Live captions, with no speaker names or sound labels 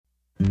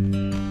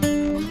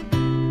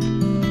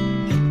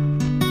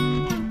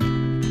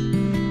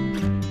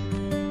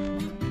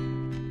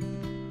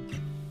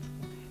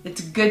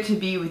good to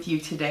be with you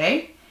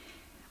today.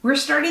 We're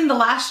starting the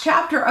last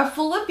chapter of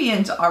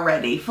Philippians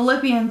already.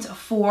 Philippians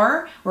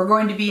 4. We're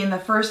going to be in the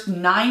first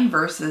 9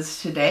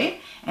 verses today,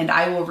 and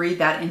I will read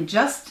that in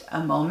just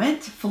a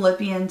moment.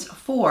 Philippians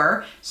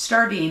 4,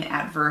 starting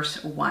at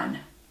verse 1.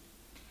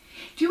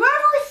 Do you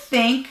ever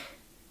think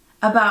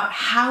about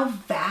how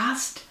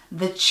vast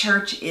the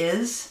church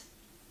is?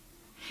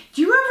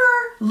 Do you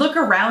ever look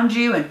around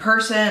you in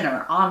person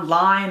or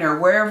online or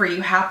wherever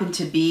you happen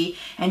to be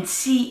and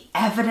see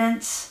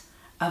evidence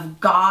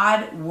of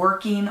God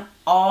working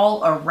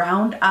all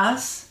around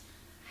us?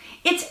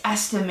 It's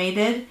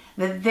estimated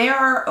that there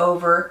are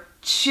over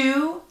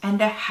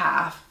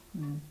 2.5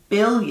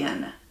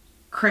 billion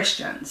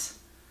Christians,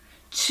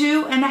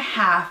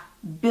 2.5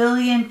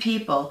 billion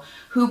people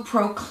who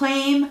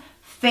proclaim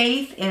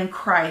faith in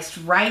Christ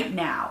right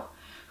now,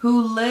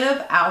 who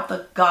live out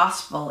the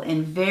gospel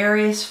in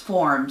various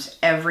forms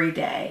every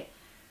day.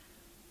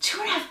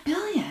 2.5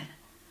 billion.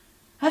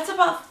 That's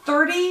about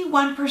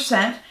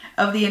 31%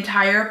 of the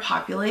entire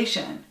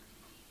population.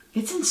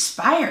 It's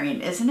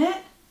inspiring, isn't it?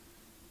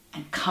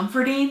 And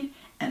comforting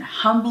and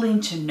humbling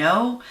to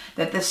know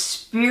that the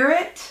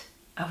Spirit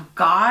of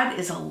God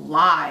is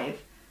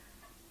alive,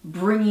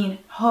 bringing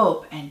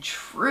hope and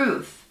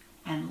truth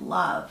and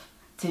love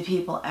to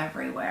people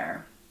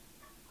everywhere.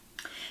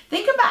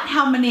 Think about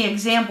how many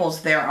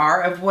examples there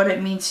are of what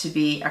it means to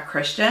be a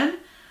Christian,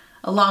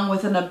 along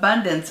with an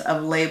abundance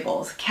of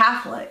labels: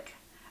 Catholic,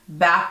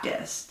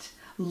 Baptist,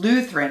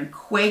 Lutheran,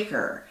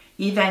 Quaker,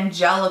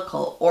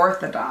 Evangelical,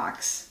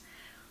 Orthodox.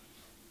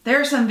 There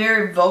are some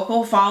very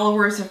vocal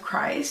followers of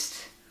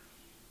Christ,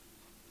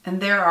 and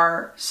there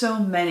are so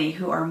many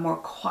who are more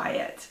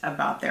quiet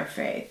about their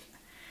faith.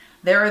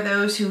 There are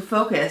those who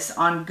focus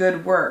on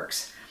good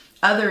works,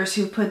 others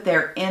who put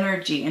their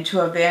energy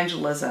into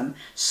evangelism,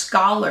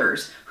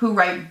 scholars who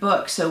write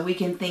books so we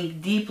can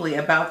think deeply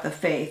about the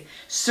faith,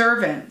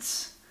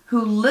 servants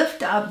who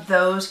lift up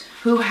those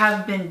who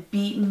have been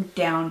beaten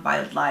down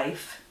by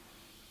life.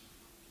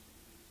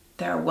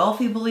 There are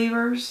wealthy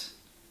believers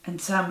and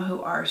some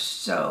who are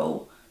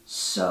so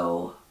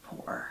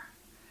poor.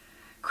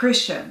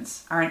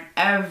 Christians are in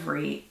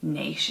every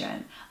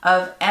nation,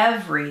 of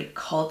every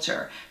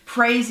culture,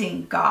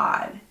 praising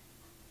God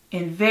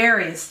in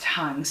various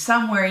tongues,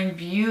 some wearing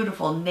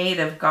beautiful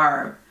native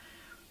garb.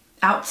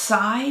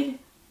 Outside,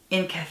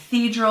 in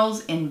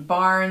cathedrals, in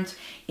barns,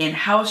 in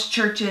house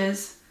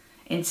churches,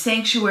 in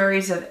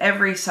sanctuaries of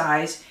every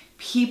size,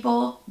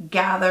 people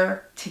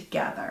gather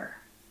together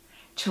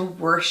to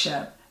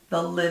worship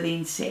the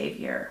living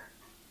Savior.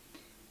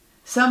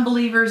 Some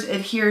believers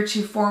adhere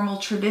to formal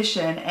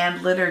tradition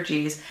and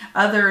liturgies.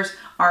 Others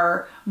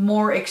are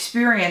more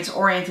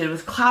experience-oriented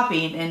with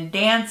clapping and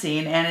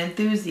dancing and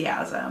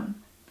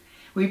enthusiasm.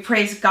 We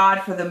praise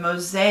God for the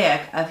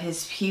mosaic of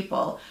His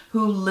people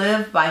who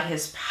live by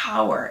His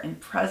power and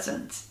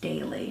presence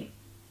daily.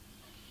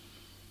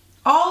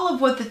 All of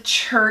what the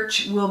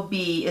church will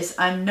be is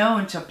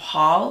unknown to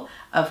Paul,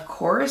 of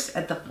course,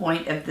 at the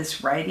point of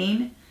this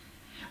writing.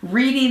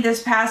 Reading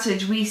this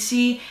passage, we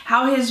see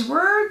how his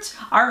words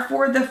are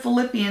for the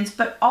Philippians,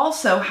 but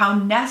also how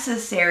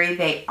necessary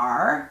they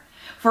are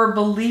for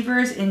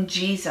believers in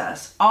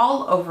Jesus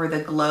all over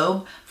the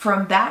globe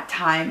from that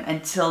time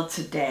until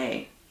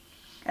today.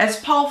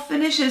 As Paul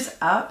finishes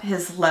up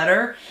his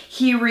letter,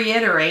 he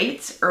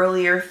reiterates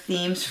earlier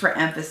themes for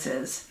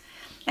emphasis.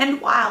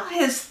 And while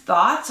his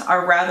thoughts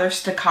are rather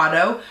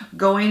staccato,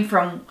 going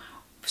from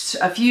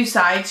a few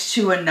sides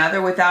to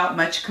another without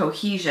much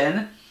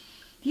cohesion,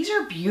 these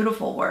are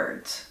beautiful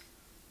words.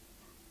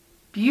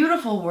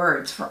 Beautiful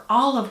words for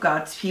all of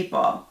God's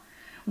people.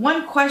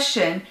 One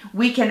question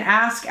we can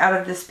ask out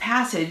of this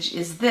passage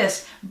is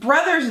this: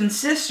 brothers and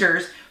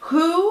sisters,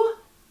 who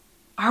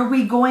are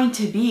we going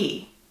to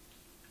be?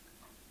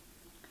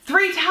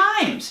 3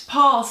 times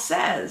Paul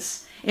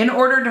says, in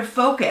order to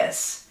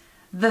focus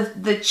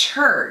the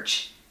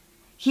church,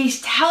 he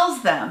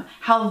tells them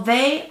how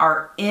they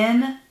are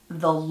in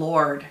the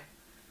Lord.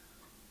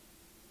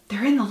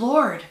 They're in the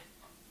Lord.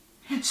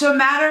 So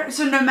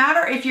no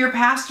matter if your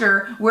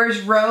pastor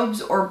wears robes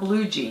or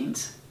blue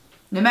jeans,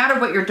 no matter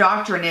what your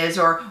doctrine is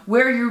or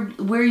where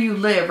you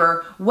live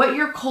or what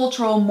your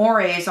cultural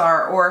mores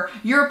are or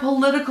your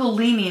political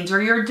leanings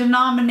or your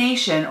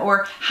denomination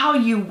or how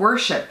you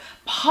worship,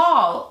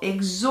 Paul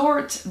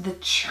exhorts the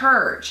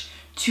church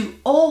to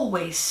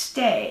always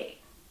stay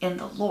in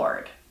the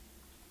Lord.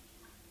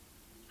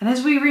 And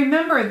as we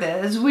remember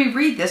this, as we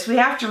read this, we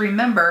have to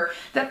remember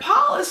that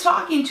Paul is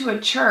talking to a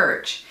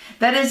church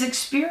that is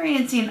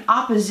experiencing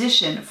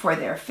opposition for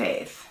their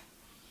faith.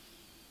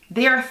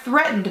 They are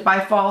threatened by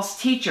false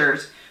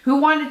teachers who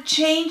want to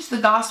change the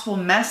gospel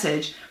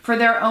message for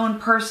their own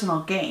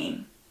personal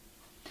gain.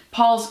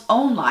 Paul's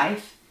own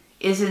life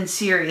is in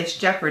serious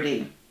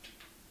jeopardy.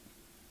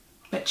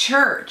 But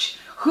church,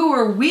 who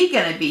are we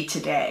going to be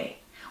today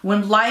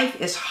when life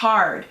is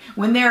hard,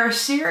 when there are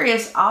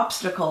serious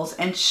obstacles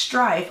and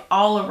strife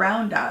all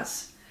around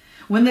us,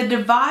 when the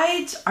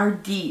divides are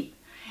deep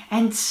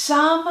and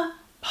some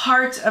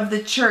parts of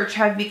the church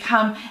have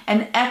become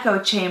an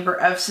echo chamber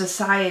of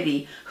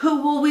society.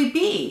 Who will we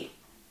be?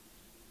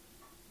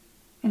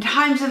 In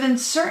times of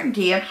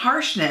uncertainty and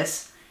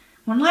harshness,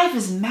 when life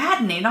is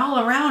maddening all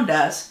around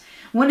us,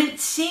 when it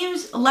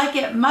seems like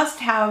it must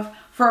have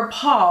for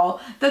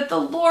Paul that the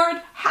Lord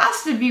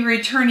has to be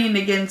returning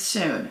again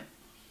soon,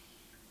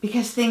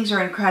 because things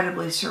are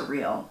incredibly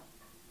surreal.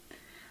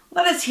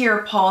 Let us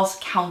hear Paul's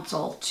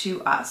counsel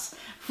to us.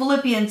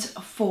 Philippians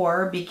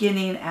 4,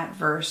 beginning at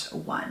verse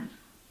 1.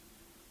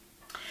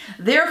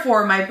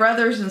 Therefore, my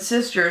brothers and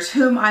sisters,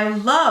 whom I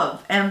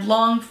love and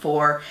long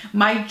for,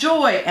 my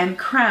joy and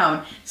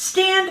crown,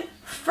 stand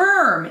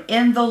firm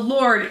in the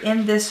Lord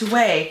in this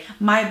way,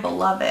 my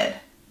beloved.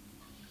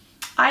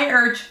 I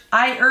urge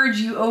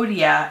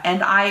Euodia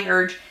and I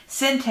urge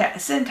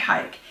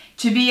Syntyche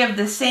to be of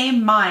the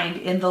same mind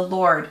in the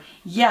Lord.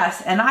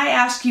 Yes, and I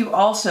ask you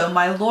also,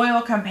 my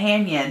loyal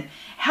companion,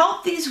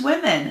 help these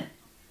women,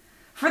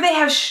 for they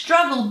have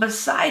struggled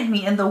beside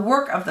me in the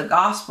work of the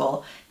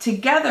gospel,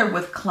 together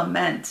with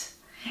Clement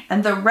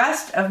and the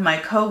rest of my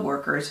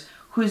co-workers,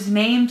 whose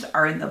names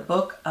are in the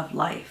book of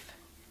life.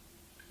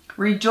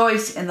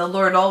 Rejoice in the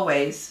Lord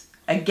always.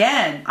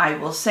 Again, I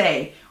will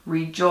say,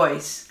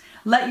 rejoice.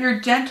 Let your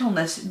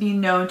gentleness be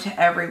known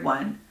to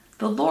everyone.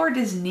 The Lord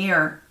is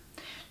near.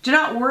 Do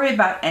not worry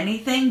about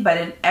anything, but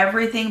in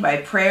everything by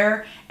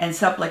prayer and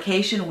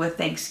supplication with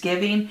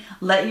thanksgiving,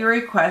 let your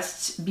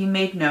requests be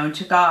made known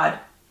to God.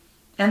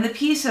 And the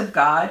peace of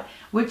God,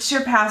 which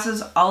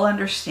surpasses all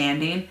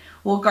understanding,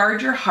 will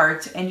guard your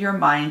hearts and your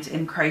minds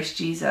in Christ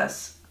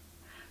Jesus.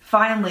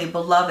 Finally,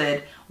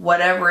 beloved,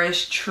 whatever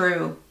is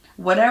true,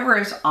 whatever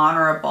is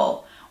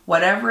honorable,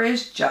 whatever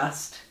is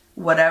just,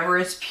 whatever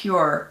is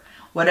pure,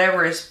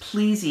 whatever is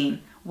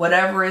pleasing,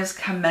 whatever is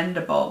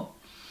commendable.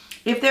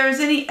 If there is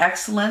any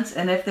excellence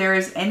and if there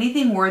is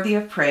anything worthy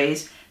of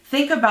praise,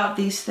 think about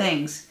these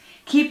things.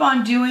 Keep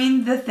on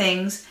doing the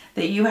things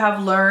that you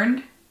have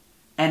learned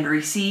and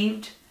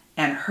received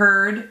and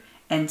heard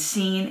and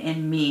seen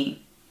in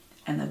me,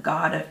 and the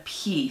God of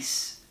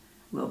peace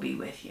will be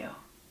with you.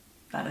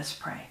 Let us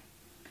pray.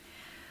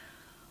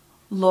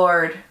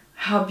 Lord,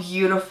 how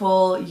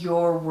beautiful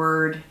your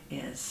word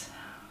is.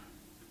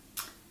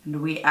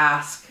 And we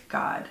ask,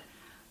 God,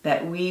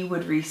 that we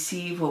would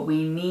receive what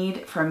we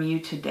need from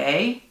you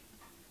today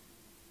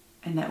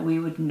and that we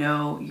would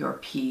know your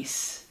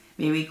peace.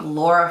 May we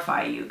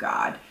glorify you,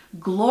 God,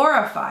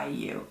 glorify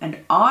you and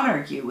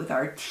honor you with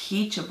our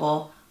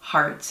teachable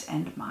hearts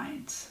and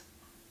minds.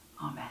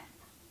 Amen.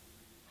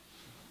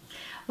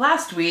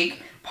 Last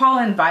week, Paul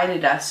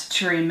invited us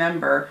to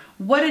remember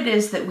what it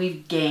is that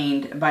we've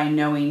gained by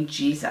knowing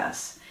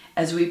Jesus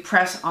as we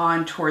press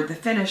on toward the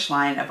finish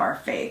line of our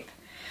faith.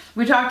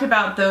 We talked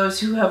about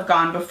those who have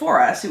gone before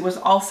us. It was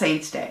All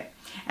Saints' Day,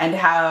 and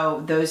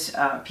how those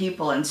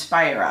people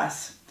inspire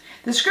us.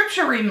 The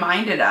scripture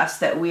reminded us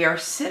that we are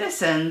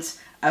citizens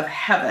of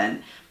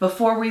heaven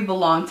before we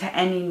belong to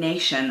any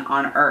nation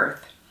on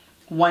earth.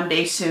 One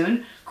day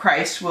soon,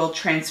 Christ will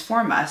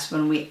transform us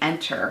when we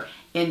enter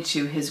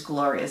into his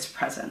glorious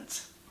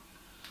presence.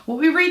 What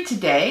we read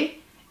today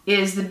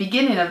is the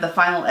beginning of the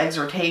final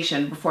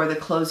exhortation before the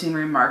closing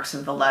remarks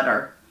of the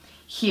letter.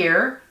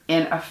 Here,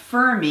 in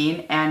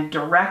affirming and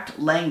direct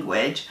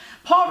language,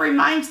 Paul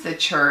reminds the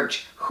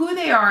church who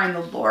they are in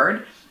the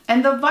Lord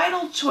and the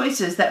vital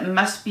choices that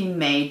must be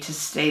made to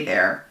stay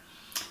there.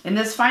 In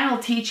this final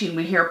teaching,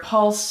 we hear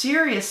Paul's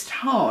serious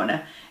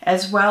tone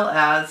as well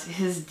as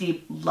his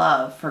deep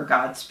love for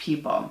God's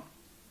people.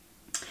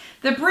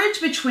 The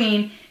bridge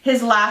between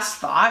his last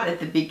thought at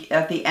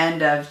the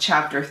end of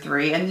chapter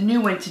 3 and the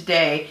new one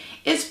today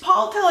is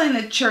Paul telling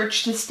the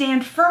church to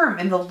stand firm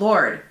in the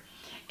Lord.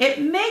 It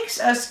makes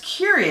us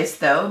curious,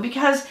 though,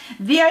 because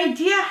the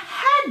idea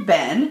had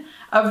been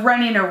of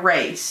running a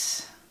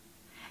race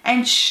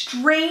and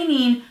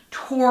straining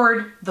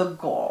toward the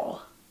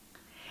goal.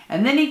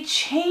 And then he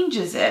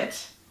changes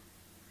it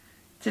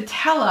to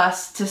tell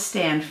us to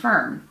stand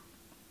firm.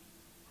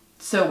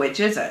 So which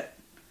is it?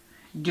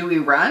 Do we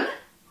run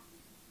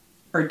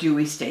or do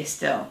we stay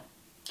still?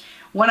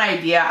 One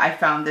idea I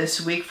found this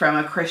week from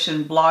a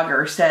Christian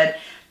blogger said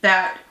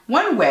that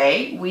one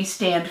way we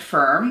stand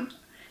firm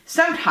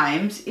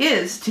sometimes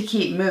is to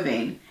keep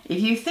moving. If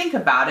you think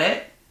about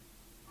it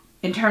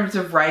in terms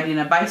of riding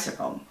a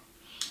bicycle,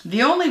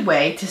 the only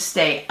way to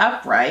stay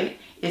upright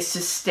is to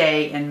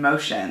stay in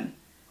motion.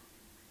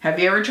 Have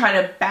you ever tried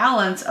to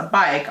balance a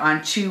bike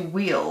on two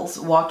wheels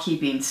while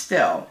keeping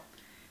still?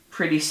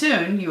 Pretty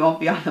soon you won't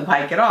be on the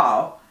bike at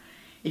all.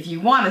 If you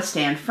want to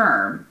stand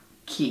firm,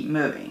 keep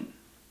moving.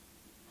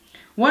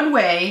 One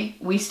way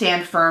we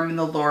stand firm in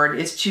the Lord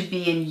is to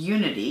be in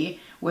unity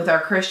with our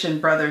Christian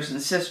brothers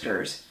and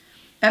sisters.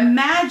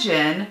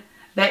 Imagine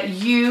that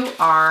you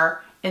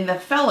are in the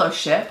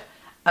fellowship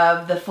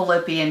of the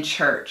Philippian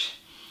church,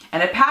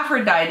 and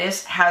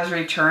Epaphroditus has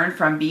returned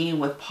from being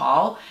with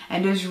Paul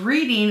and is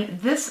reading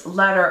this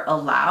letter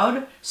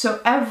aloud so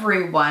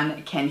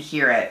everyone can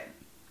hear it.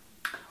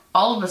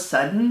 All of a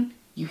sudden,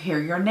 you hear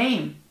your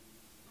name.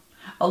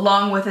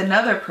 along with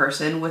another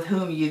person with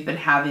whom you've been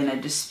having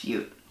a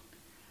dispute.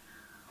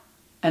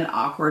 An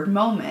awkward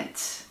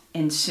moment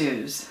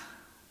ensues.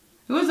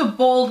 It was a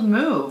bold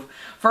move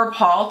for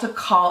Paul to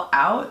call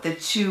out the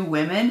two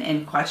women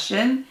in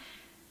question,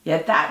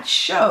 yet that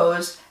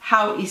shows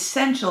how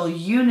essential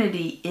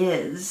unity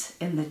is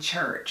in the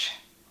church.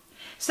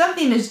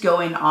 Something is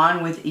going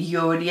on with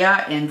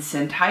Euodia and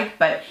Syntyche,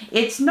 but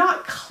it's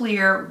not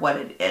clear what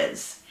it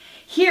is.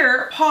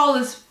 Here, Paul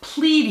is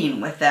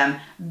pleading with them,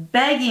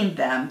 begging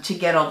them to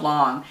get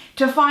along,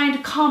 to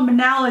find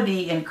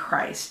commonality in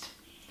Christ.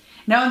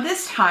 Now, at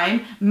this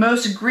time,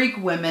 most Greek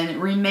women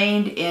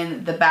remained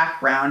in the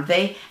background.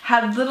 They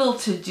had little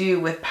to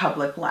do with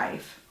public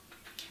life.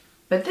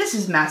 But this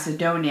is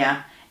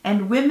Macedonia,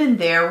 and women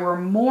there were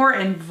more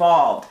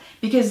involved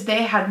because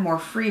they had more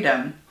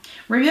freedom.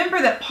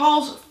 Remember that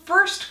Paul's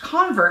first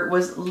convert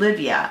was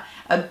Lydia,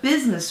 a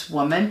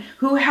businesswoman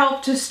who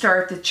helped to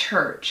start the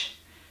church.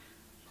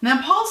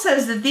 Now, Paul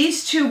says that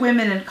these two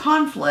women in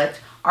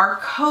conflict are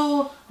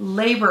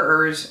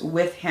co-laborers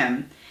with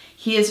him.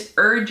 He is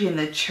urging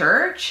the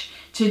church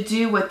to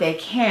do what they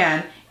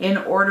can in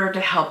order to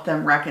help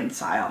them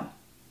reconcile.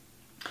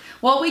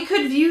 While we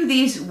could view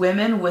these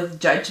women with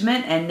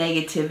judgment and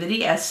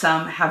negativity, as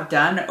some have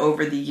done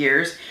over the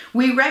years,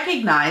 we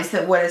recognize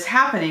that what is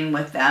happening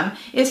with them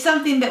is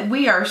something that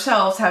we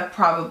ourselves have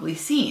probably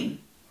seen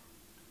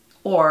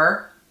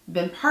or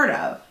been part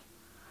of.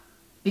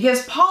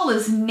 Because Paul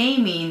is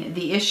naming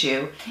the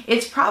issue,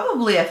 it's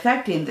probably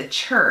affecting the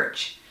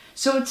church.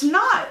 So it's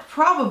not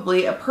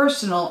probably a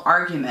personal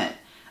argument,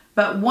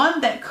 but one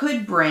that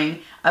could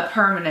bring a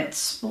permanent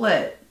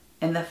split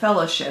in the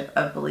fellowship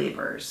of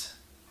believers.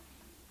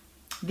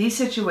 These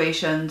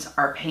situations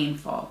are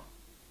painful,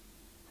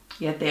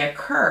 yet they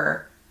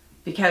occur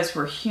because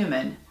we're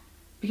human,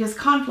 because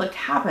conflict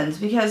happens,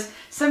 because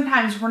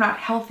sometimes we're not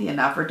healthy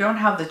enough or don't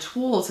have the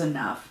tools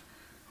enough.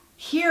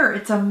 Here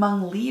it's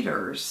among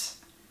leaders.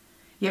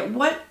 Yet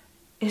what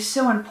is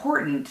so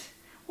important?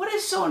 What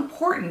is so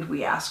important,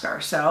 we ask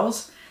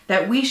ourselves,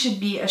 that we should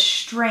be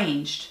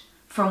estranged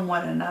from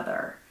one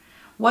another?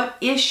 What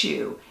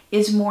issue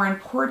is more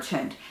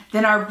important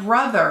than our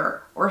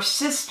brother or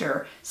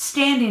sister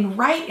standing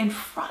right in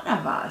front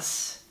of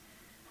us?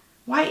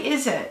 Why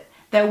is it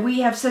that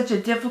we have such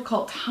a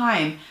difficult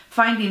time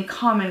finding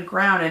common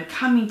ground and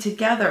coming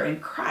together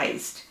in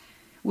Christ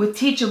with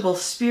teachable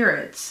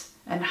spirits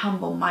and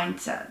humble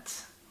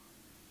mindsets?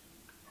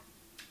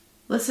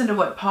 Listen to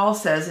what Paul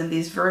says in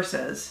these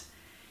verses.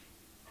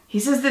 He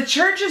says the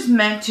church is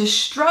meant to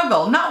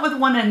struggle, not with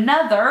one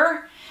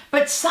another,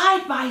 but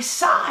side by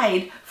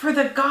side for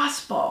the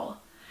gospel.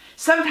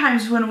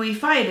 Sometimes when we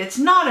fight, it's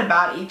not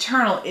about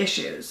eternal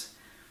issues.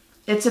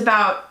 It's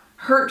about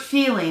hurt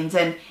feelings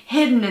and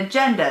hidden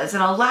agendas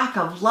and a lack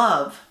of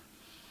love.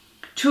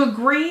 To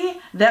agree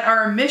that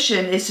our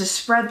mission is to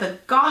spread the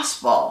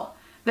gospel,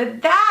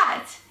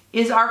 that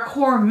is our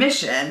core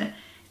mission,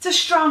 it's a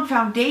strong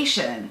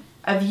foundation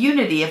of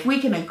unity if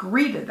we can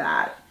agree to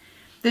that.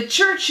 The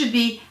church should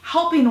be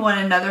helping one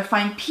another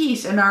find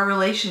peace in our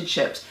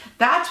relationships.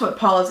 That's what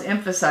Paul is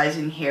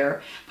emphasizing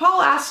here.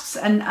 Paul asks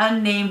an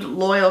unnamed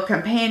loyal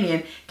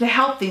companion to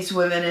help these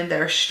women in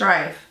their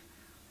strife.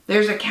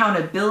 There's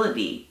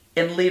accountability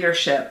in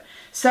leadership.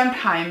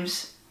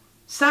 Sometimes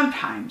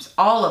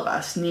all of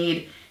us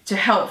need to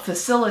help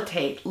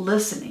facilitate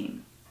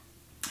listening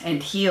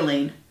and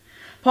healing.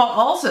 Paul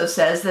also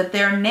says that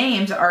their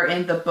names are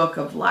in the book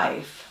of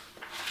life.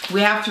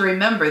 We have to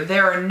remember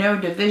there are no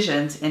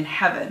divisions in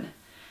heaven.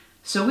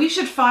 So we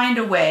should find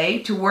a way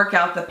to work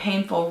out the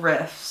painful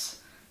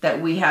rifts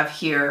that we have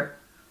here.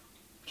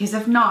 Because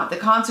if not, the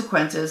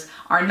consequences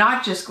are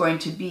not just going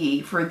to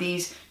be for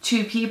these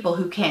two people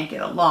who can't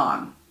get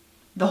along.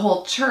 The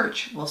whole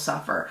church will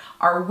suffer.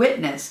 Our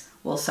witness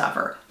will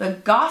suffer. The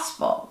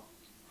gospel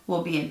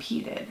will be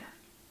impeded.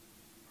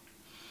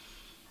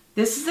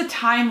 This is a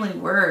timely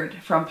word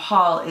from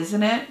Paul,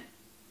 isn't it?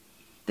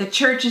 The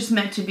church is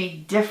meant to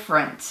be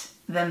different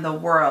than the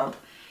world,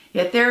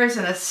 yet there is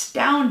an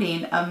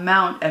astounding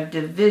amount of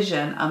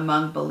division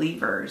among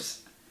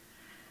believers.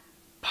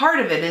 Part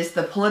of it is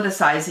the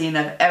politicizing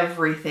of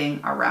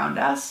everything around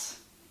us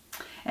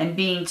and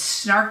being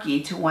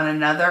snarky to one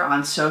another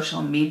on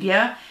social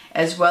media,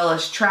 as well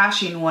as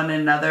trashing one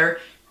another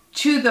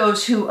to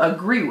those who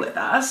agree with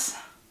us.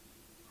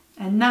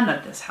 And none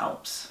of this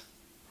helps.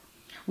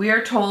 We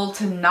are told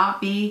to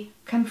not be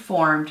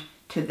conformed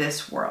to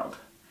this world.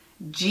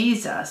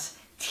 Jesus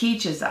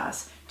teaches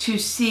us to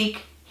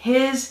seek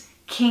his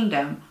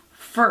kingdom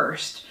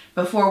first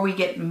before we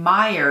get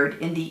mired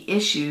in the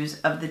issues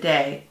of the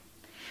day.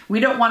 We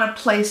don't want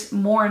to place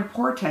more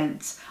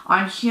importance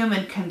on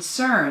human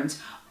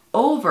concerns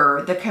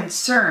over the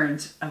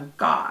concerns of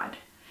God.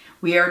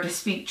 We are to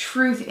speak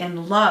truth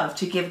in love,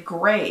 to give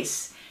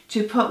grace,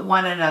 to put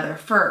one another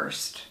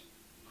first.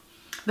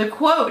 The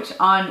quote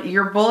on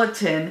your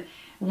bulletin,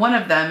 one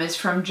of them is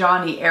from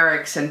Joni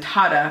Eareckson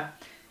Tada.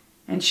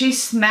 And she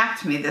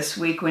smacked me this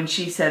week when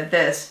she said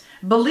this: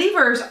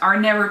 believers are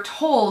never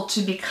told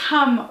to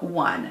become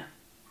one.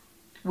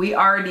 We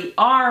already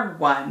are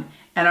one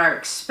and are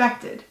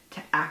expected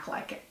to act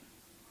like it.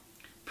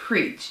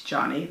 Preach,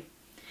 Johnny.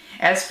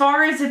 As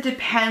far as it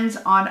depends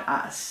on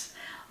us,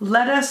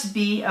 let us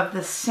be of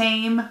the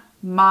same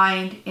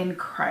mind in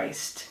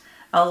Christ,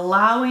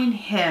 allowing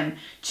him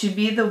to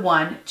be the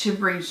one to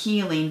bring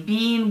healing,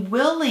 being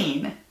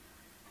willing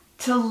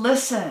to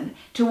listen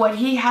to what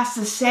he has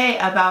to say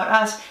about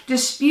us.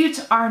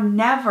 Disputes are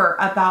never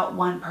about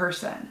one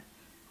person.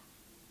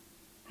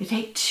 They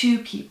take two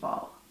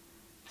people.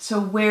 So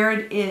where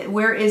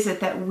is it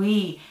that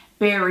we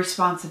bear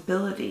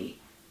responsibility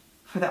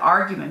for the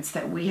arguments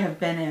that we have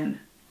been in?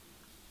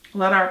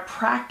 Let our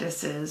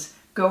practices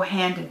go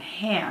hand in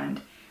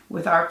hand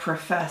with our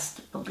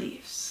professed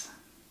beliefs.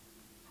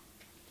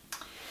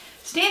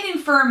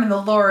 Standing firm in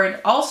the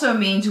Lord also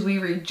means we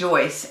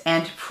rejoice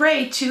and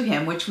pray to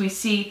him, which we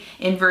see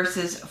in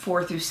verses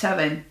 4 through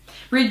 7.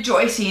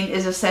 Rejoicing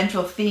is a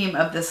central theme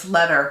of this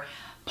letter.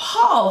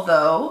 Paul,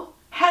 though,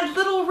 had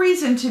little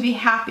reason to be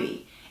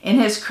happy in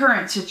his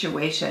current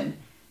situation,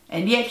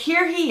 and yet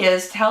here he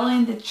is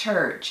telling the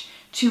church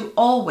to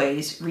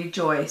always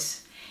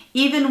rejoice,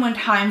 even when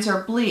times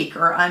are bleak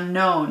or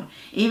unknown,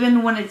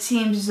 even when it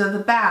seems as though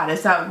the bad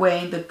is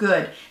outweighing the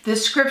good.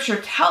 This scripture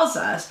tells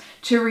us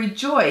to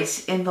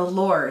rejoice in the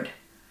Lord.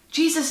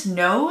 Jesus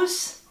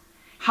knows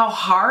how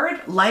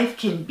hard life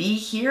can be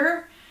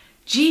here.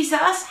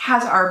 Jesus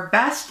has our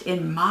best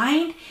in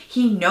mind.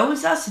 He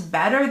knows us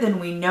better than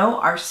we know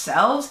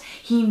ourselves.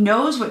 He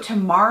knows what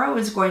tomorrow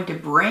is going to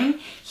bring.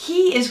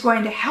 He is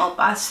going to help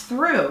us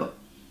through.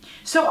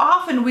 So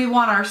often we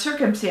want our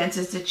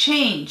circumstances to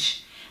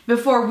change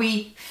before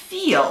we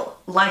feel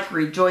like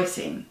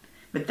rejoicing.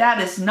 But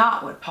that is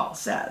not what Paul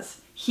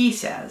says. He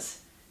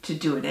says to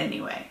do it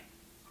anyway.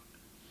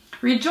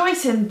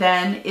 Rejoicing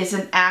then is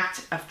an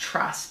act of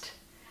trust.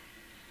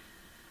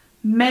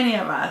 Many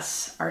of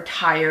us are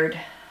tired.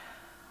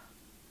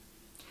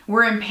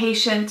 We're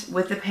impatient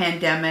with the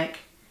pandemic.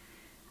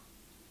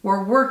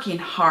 We're working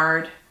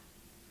hard.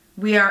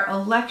 We are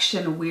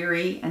election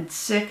weary and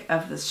sick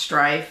of the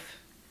strife.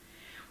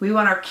 We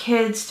want our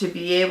kids to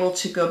be able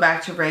to go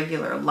back to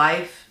regular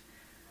life,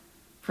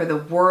 for the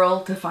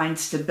world to find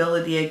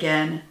stability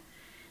again.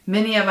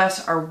 Many of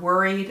us are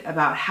worried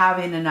about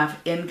having enough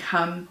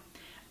income.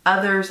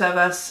 Others of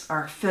us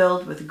are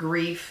filled with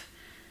grief.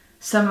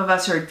 Some of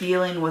us are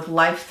dealing with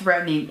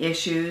life-threatening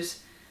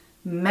issues.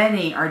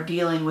 Many are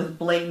dealing with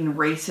blatant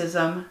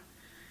racism.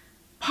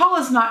 Paul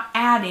is not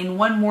adding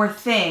one more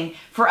thing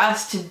for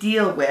us to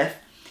deal with.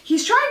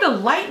 He's trying to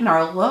lighten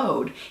our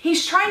load.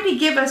 He's trying to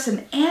give us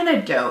an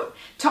antidote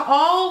to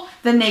all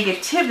the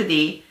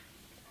negativity.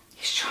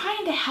 He's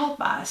trying to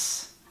help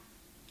us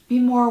be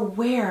more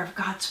aware of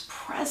God's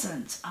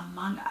presence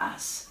among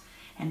us.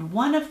 And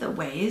one of the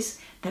ways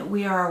that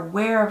we are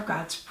aware of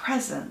God's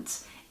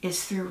presence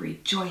is through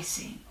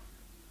rejoicing.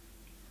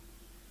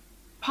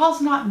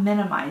 Paul's not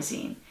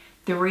minimizing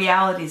the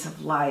realities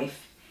of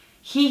life.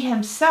 He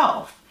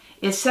himself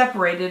is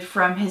separated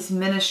from his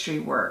ministry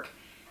work.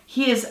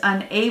 He is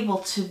unable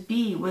to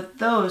be with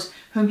those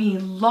whom he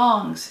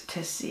longs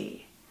to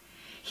see.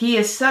 He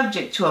is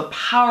subject to a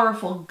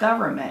powerful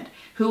government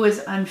who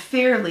is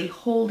unfairly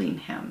holding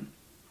him.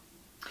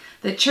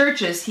 The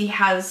churches he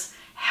has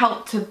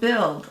helped to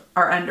build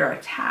are under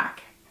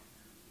attack.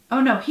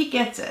 Oh no, he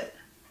gets it.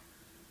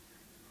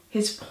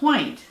 His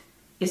point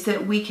is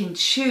that we can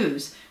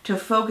choose to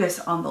focus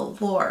on the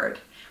Lord,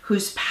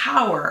 whose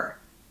power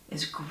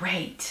is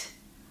great,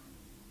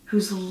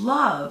 whose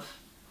love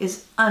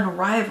is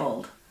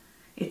unrivaled.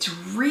 It's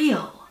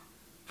real.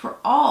 For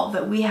all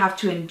that we have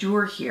to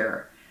endure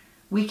here,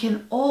 we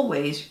can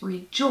always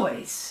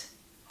rejoice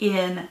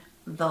in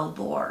the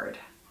Lord.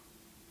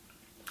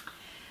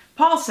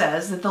 Paul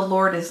says that the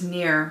Lord is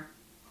near.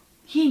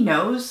 He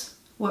knows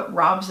what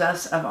robs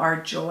us of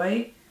our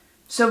joy,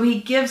 so he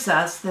gives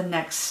us the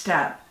next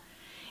step.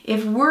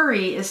 If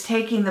worry is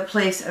taking the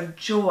place of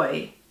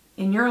joy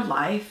in your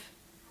life,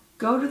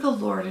 go to the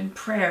Lord in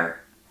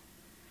prayer.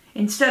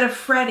 Instead of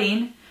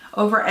fretting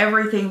over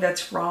everything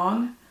that's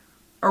wrong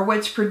or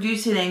what's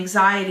producing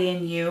anxiety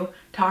in you,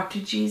 talk to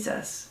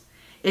Jesus.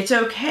 It's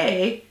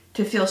okay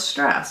to feel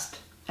stressed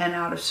and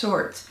out of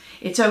sorts.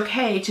 It's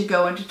okay to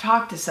go and to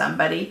talk to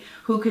somebody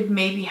who could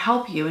maybe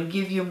help you and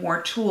give you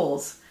more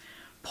tools.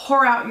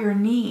 Pour out your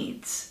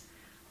needs.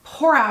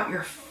 Pour out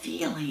your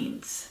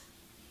feelings.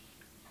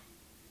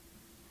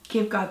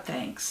 Give God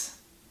thanks.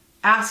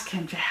 Ask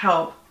him to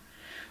help.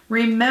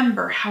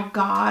 Remember how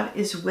God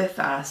is with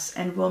us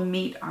and will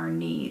meet our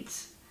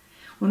needs.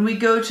 When we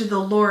go to the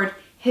Lord,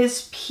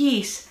 his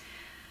peace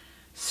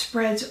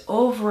spreads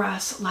over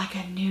us like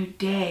a new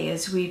day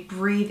as we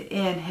breathe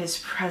in his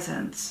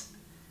presence.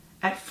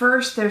 At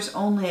first, there's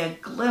only a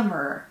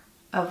glimmer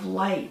of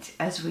light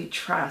as we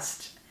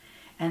trust,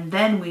 and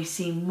then we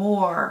see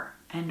more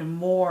and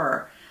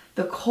more.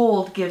 The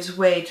cold gives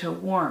way to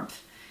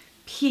warmth.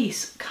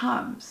 Peace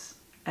comes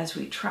as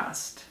we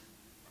trust.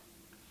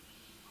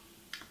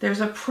 There's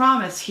a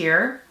promise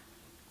here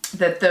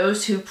that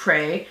those who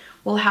pray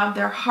will have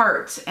their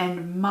hearts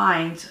and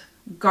minds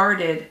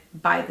guarded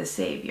by the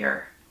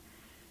Savior.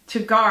 To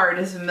guard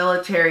is a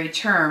military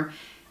term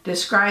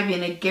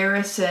describing a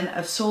garrison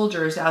of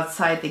soldiers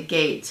outside the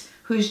gates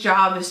whose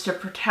job is to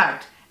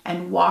protect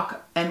and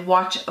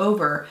watch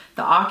over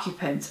the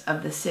occupants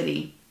of the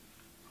city.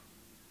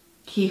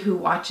 He who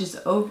watches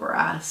over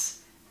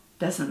us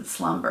doesn't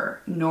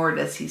slumber, nor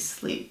does he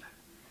sleep.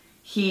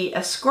 He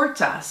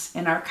escorts us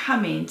in our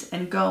comings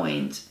and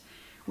goings.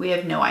 We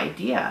have no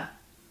idea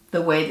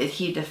the way that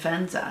he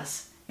defends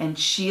us and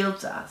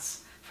shields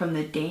us from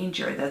the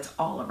danger that's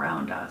all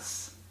around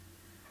us.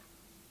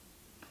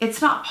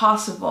 It's not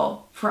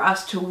possible for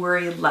us to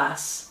worry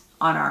less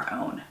on our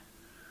own.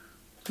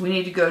 We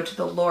need to go to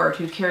the Lord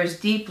who cares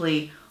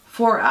deeply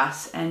for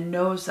us and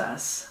knows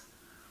us.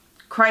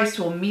 Christ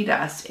will meet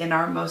us in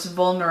our most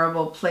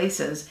vulnerable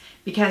places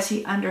because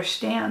he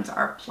understands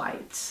our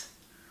plights.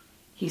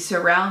 He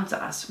surrounds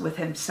us with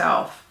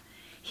himself.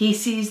 He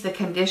sees the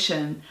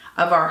condition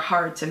of our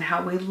hearts and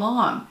how we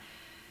long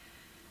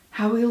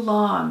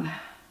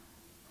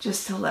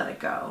just to let it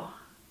go,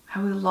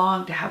 how we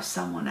long to have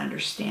someone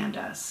understand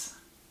us.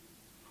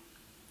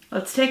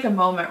 Let's take a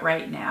moment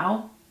right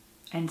now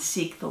and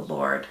seek the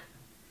Lord.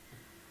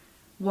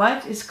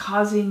 What is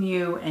causing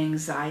you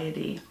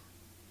anxiety?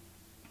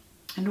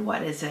 And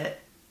what is it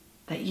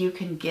that you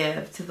can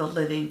give to the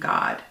living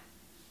God?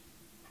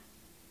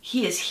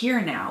 He is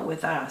here now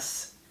with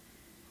us.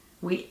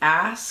 We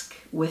ask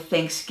with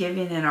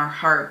thanksgiving in our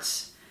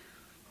hearts.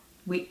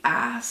 We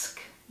ask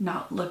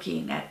not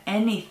looking at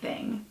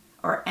anything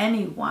or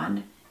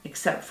anyone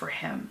except for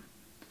him.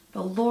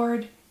 The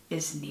Lord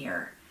is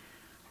near.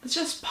 Let's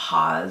just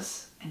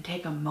pause and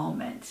take a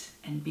moment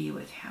and be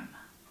with him.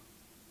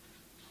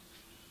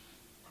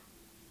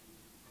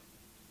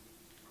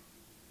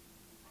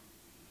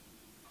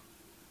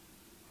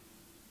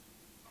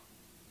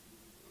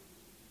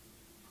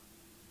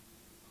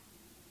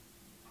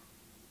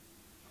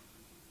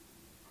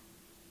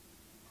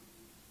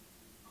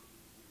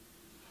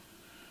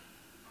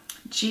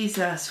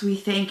 Jesus, we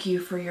thank you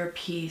for your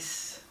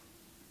peace.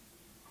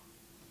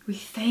 We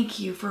thank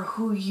you for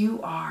who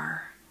you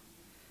are.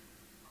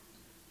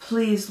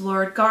 Please,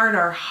 Lord, guard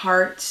our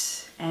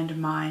hearts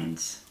and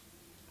minds.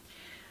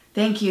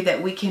 Thank you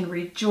that we can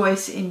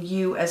rejoice in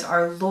you as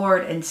our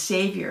Lord and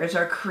Savior, as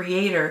our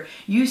Creator.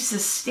 You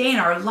sustain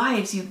our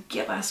lives. You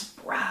give us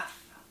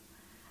breath.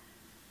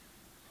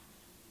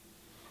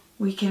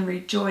 We can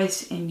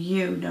rejoice in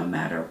you no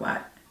matter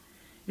what,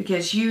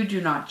 because you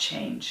do not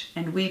change,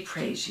 and we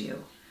praise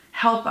you.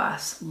 Help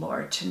us,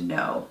 Lord, to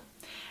know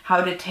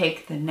how to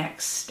take the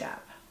next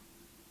step.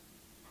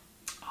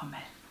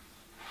 Amen.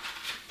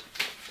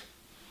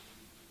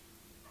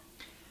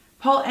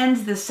 Paul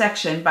ends this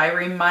section by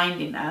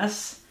reminding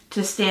us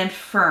to stand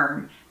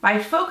firm by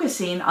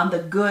focusing on the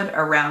good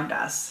around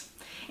us.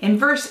 In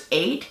verse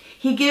 8,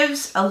 he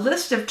gives a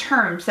list of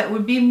terms that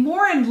would be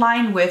more in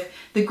line with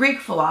the Greek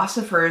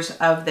philosophers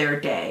of their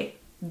day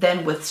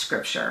than with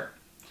Scripture.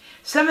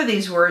 Some of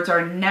these words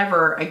are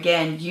never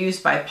again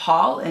used by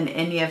Paul in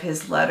any of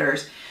his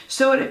letters,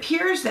 so it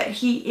appears that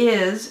he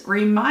is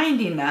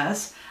reminding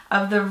us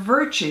of the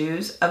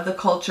virtues of the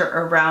culture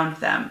around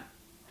them.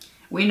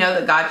 We know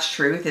that God's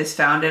truth is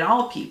found in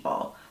all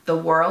people. The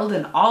world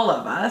and all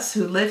of us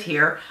who live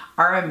here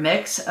are a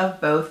mix of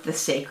both the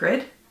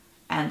sacred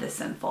and the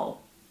sinful.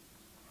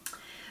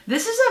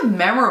 This is a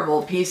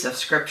memorable piece of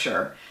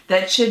scripture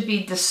that should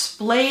be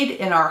displayed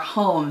in our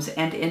homes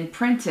and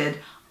imprinted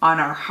on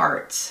our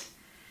hearts,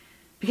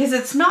 because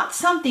it's not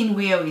something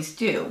we always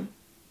do,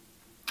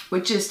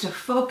 which is to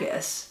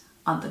focus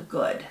on the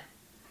good.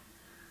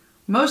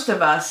 Most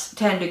of us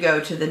tend to go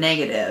to the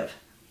negative,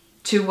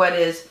 to what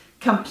is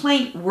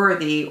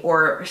complaint-worthy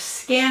or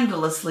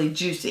scandalously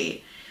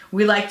juicy.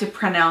 We like to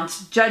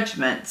pronounce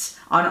judgments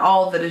on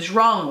all that is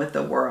wrong with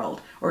the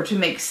world, or to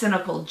make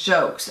cynical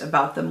jokes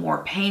about the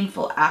more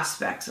painful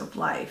aspects of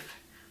life.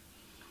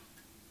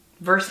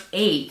 Verse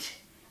 8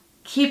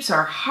 keeps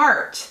our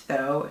heart,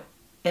 though,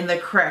 in the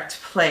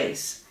correct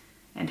place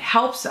and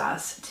helps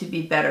us to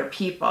be better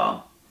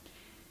people.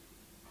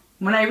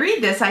 When I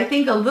read this, I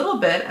think a little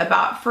bit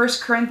about 1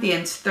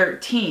 Corinthians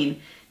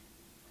 13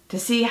 to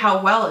see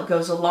how well it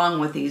goes along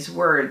with these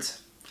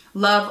words.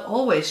 Love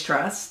always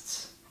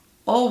trusts,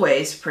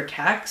 always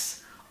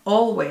protects,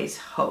 always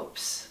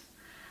hopes.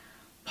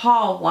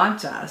 Paul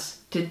wants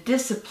us to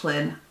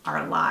discipline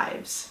our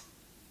lives.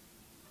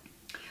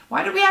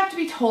 Why do we have to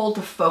be told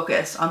to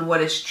focus on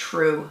what is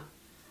true,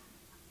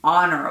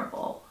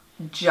 honorable,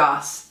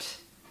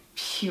 just,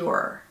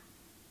 pure,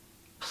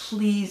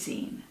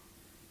 pleasing,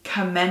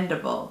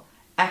 commendable,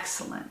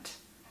 excellent,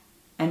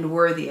 and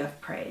worthy of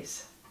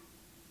praise?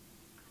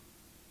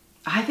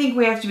 I think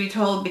we have to be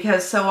told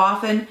because so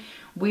often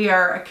we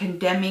are a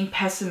condemning,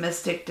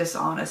 pessimistic,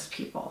 dishonest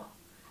people,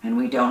 and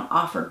we don't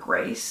offer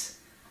grace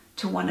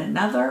to one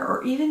another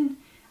or even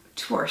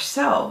to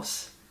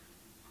ourselves.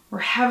 We're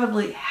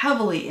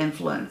heavily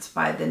influenced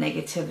by the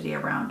negativity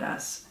around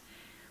us.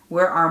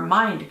 Where our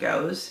mind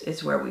goes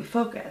is where we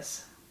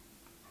focus.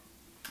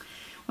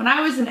 When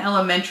I was in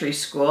elementary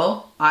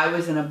school, I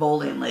was in a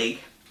bowling league.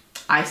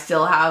 I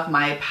still have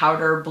my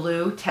powder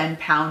blue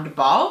 10-pound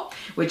ball,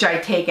 which I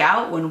take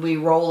out when we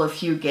roll a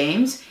few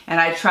games,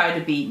 and I try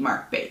to beat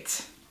Mark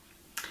Bates.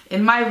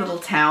 In my little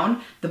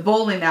town, the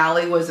bowling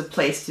alley was a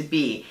place to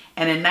be,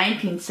 and in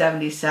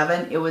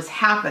 1977, it was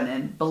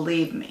happening,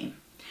 believe me.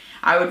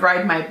 I would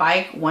ride my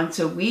bike once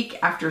a week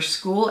after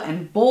school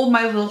and bowl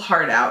my little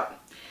heart out.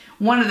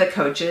 One of the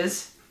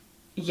coaches,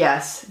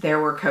 yes,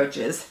 there were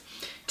coaches,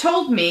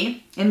 told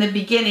me in the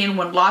beginning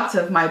when lots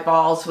of my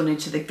balls went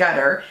into the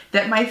gutter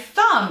that my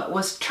thumb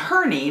was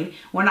turning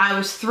when I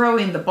was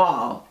throwing the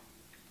ball.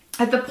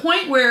 At the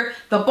point where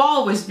the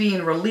ball was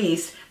being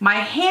released, my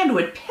hand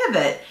would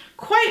pivot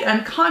quite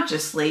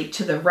unconsciously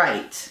to the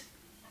right,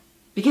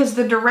 because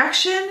the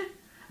direction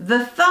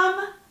the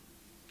thumb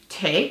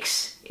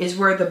takes is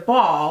where the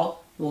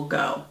ball will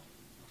go.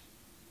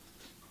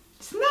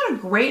 Isn't that a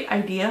great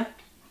idea?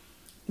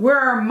 Where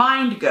our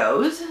mind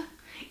goes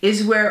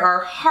is where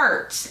our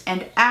hearts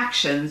and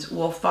actions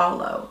will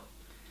follow.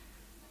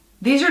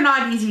 These are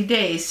not easy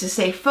days to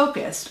stay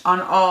focused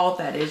on all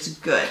that is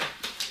good,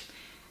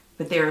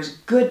 but there is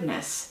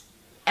goodness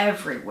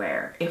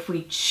everywhere if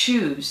we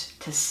choose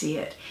to see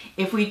it,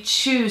 if we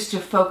choose to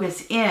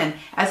focus in,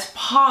 as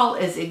Paul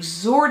is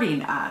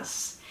exhorting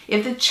us.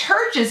 If the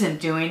church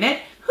isn't doing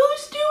it,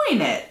 who's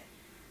doing it?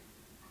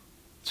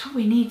 It's what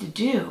we need to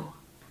do.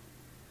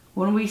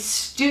 When we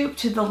stoop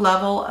to the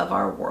level of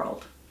our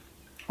world,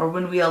 or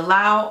when we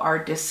allow our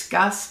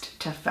disgust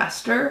to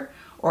fester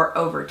or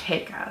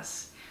overtake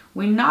us,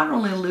 we not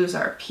only lose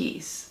our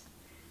peace,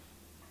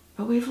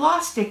 but we've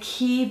lost a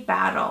key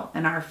battle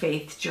in our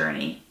faith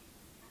journey.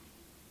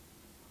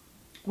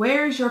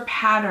 Where's your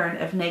pattern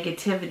of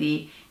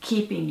negativity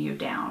keeping you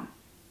down?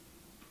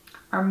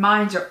 Our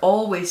minds are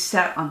always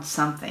set on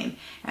something,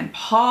 and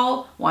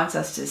Paul wants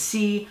us to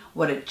see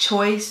what a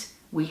choice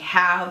we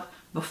have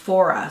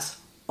before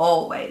us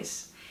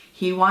always.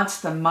 He wants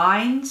the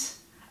minds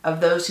of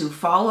those who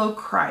follow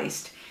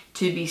Christ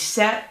to be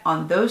set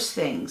on those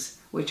things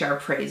which are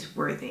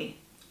praiseworthy.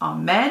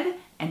 Amen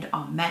and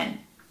amen.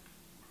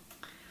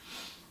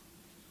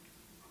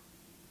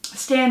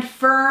 Stand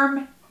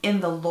firm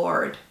in the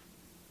Lord.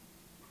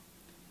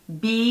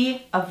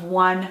 Be of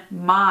one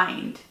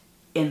mind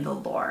in the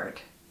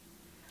Lord.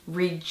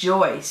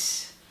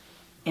 Rejoice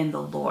in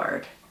the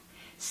Lord.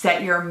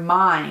 Set your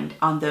mind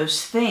on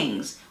those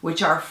things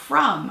which are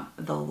from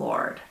the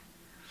Lord.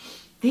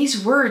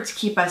 These words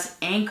keep us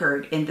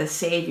anchored in the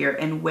Savior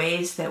in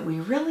ways that we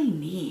really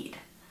need.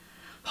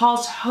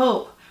 Paul's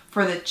hope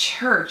for the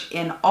church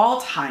in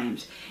all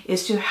times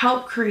is to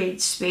help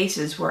create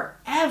spaces where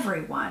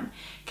everyone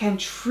can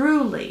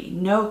truly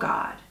know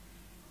God,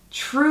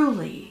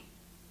 truly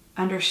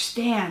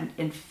understand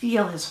and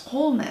feel His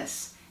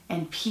wholeness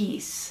and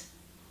peace.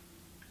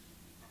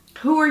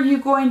 Who are you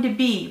going to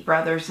be,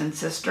 brothers and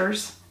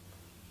sisters?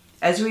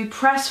 As we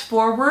press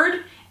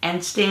forward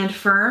and stand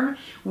firm,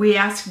 we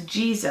ask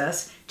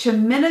Jesus to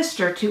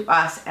minister to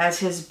us as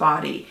His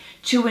body,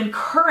 to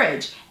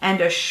encourage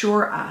and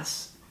assure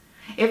us.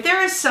 If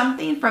there is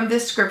something from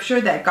this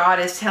scripture that God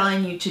is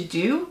telling you to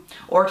do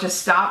or to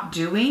stop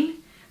doing,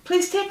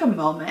 please take a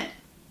moment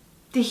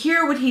to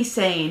hear what He's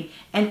saying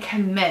and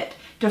commit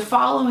to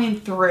following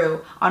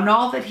through on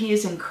all that He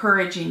is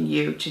encouraging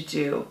you to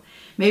do.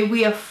 May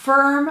we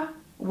affirm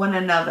one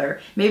another.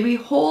 May we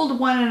hold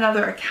one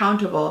another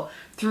accountable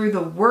through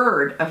the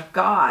Word of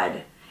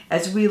God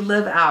as we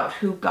live out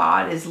who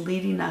God is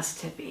leading us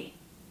to be.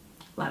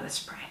 Let us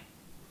pray.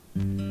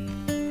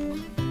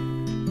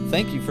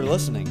 Thank you for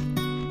listening.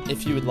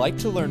 If you would like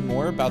to learn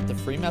more about the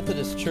Free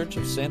Methodist Church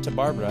of Santa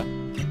Barbara,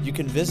 you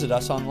can visit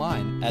us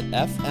online at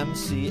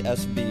fmcsb.org.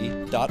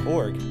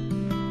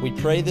 We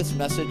pray this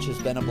message has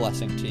been a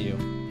blessing to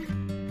you.